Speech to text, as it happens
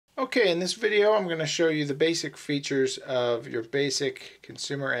Okay, in this video I'm going to show you the basic features of your basic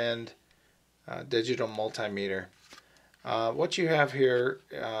consumer end digital multimeter. What you have here,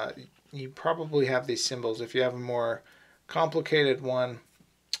 you probably have these symbols. If you have a more complicated one,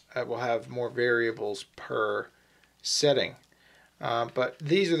 it will have more variables per setting. But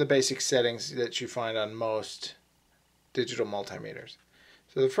these are the basic settings that you find on most digital multimeters.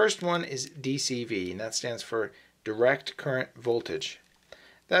 So the first one is DCV, and that stands for direct current voltage.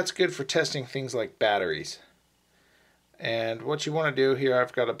 That's good for testing things like batteries. And what you want to do here,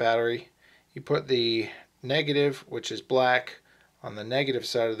 I've got a battery. You put the negative, which is black, on the negative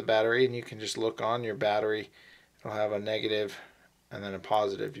side of the battery, and you can just look on your battery. It'll have a negative and then a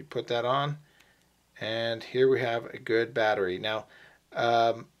positive. You put that on, and here we have a good battery. Now,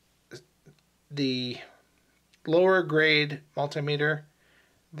 the lower grade multimeter,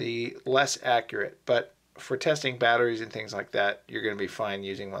 the less accurate, but for testing batteries and things like that, you're going to be fine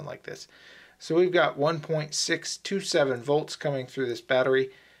using one like this. So we've got 1.627 volts coming through this battery.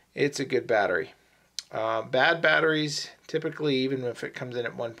 It's a good battery. Bad batteries, typically, even if it comes in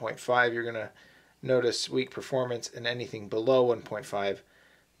at 1.5, you're going to notice weak performance, and anything below 1.5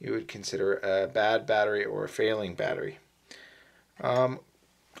 you would consider a bad battery or a failing battery. Going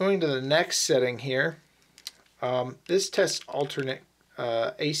to the next setting here, this tests alternate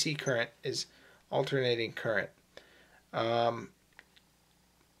AC current is alternating current.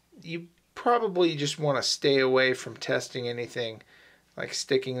 You probably just want to stay away from testing anything like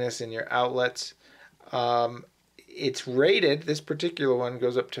sticking this in your outlets. It's rated, this particular one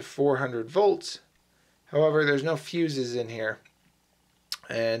goes up to 400 volts. However, there's no fuses in here.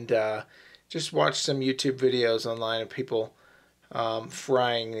 And just watch some YouTube videos online of people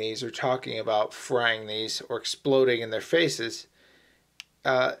frying these or talking about frying these or exploding in their faces.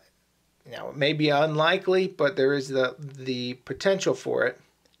 Now, it may be unlikely, but there is the potential for it.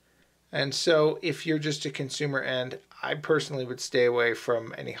 And so if you're just a consumer end, I personally would stay away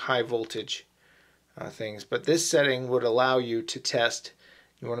from any high voltage things. But this setting would allow you to test.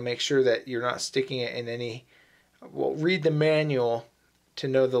 You want to make sure that you're not sticking it in any... Well, read the manual to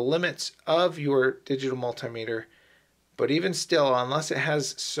know the limits of your digital multimeter. But even still, unless it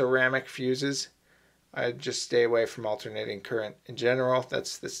has ceramic fuses, I'd just stay away from alternating current. In general,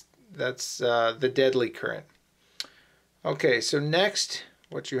 that's the deadly current. Okay, so next,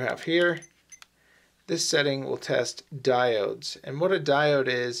 what you have here, this setting will test diodes. And what a diode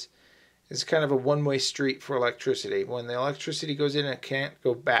is kind of a one-way street for electricity. When the electricity goes in, it can't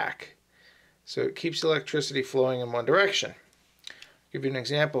go back. So it keeps electricity flowing in one direction. I'll give you an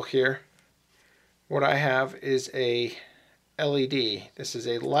example here. What I have is a LED. This is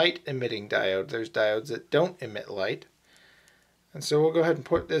a light emitting diode. There's diodes that don't emit light. And so we'll go ahead and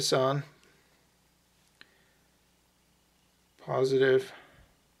put this on. Positive.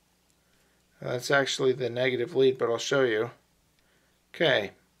 That's actually the negative lead, but I'll show you.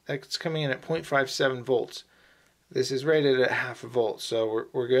 Okay, that's coming in at 0.57 volts. This is rated at half a volt, so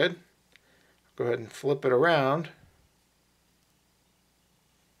we're good. Go ahead and flip it around.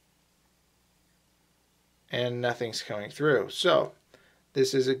 And nothing's coming through. So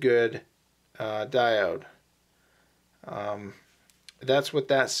this is a good diode. That's what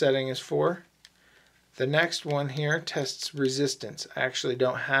that setting is for. The next one here tests resistance. I actually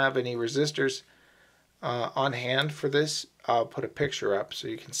don't have any resistors on hand for this. I'll put a picture up so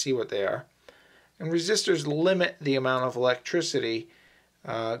you can see what they are. And resistors limit the amount of electricity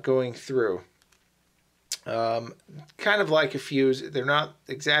going through. Kind of like a fuse. They're not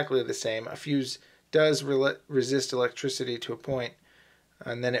exactly the same. A fuse does resist electricity to a point,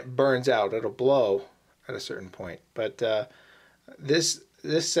 and then it burns out. It'll blow at a certain point. But this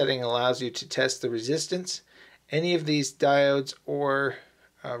setting allows you to test the resistance. Any of these diodes or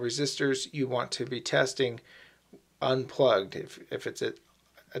resistors you want to be testing unplugged. If it's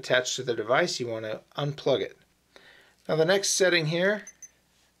attached to the device, you want to unplug it. Now the next setting here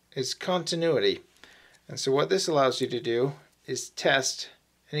is continuity. And so what this allows you to do is test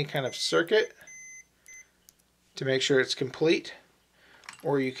any kind of circuit to make sure it's complete,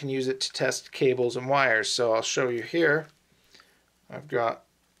 or you can use it to test cables and wires. So I'll show you here. I've got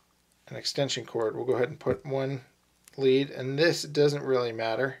an extension cord. We'll go ahead and put one lead, and this doesn't really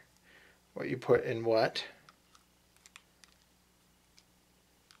matter what you put in what.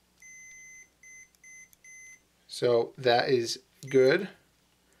 So that is good.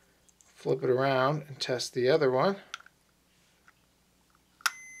 Flip it around and test the other one.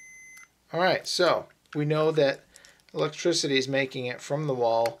 Alright, so we know that electricity is making it from the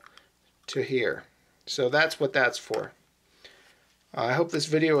wall to here. So that's what that's for. I hope this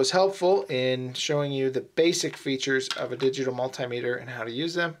video was helpful in showing you the basic features of a digital multimeter and how to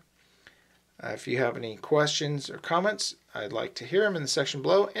use them. If you have any questions or comments, I'd like to hear them in the section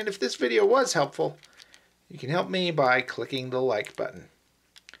below. And if this video was helpful, you can help me by clicking the like button.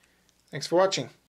 Thanks for watching.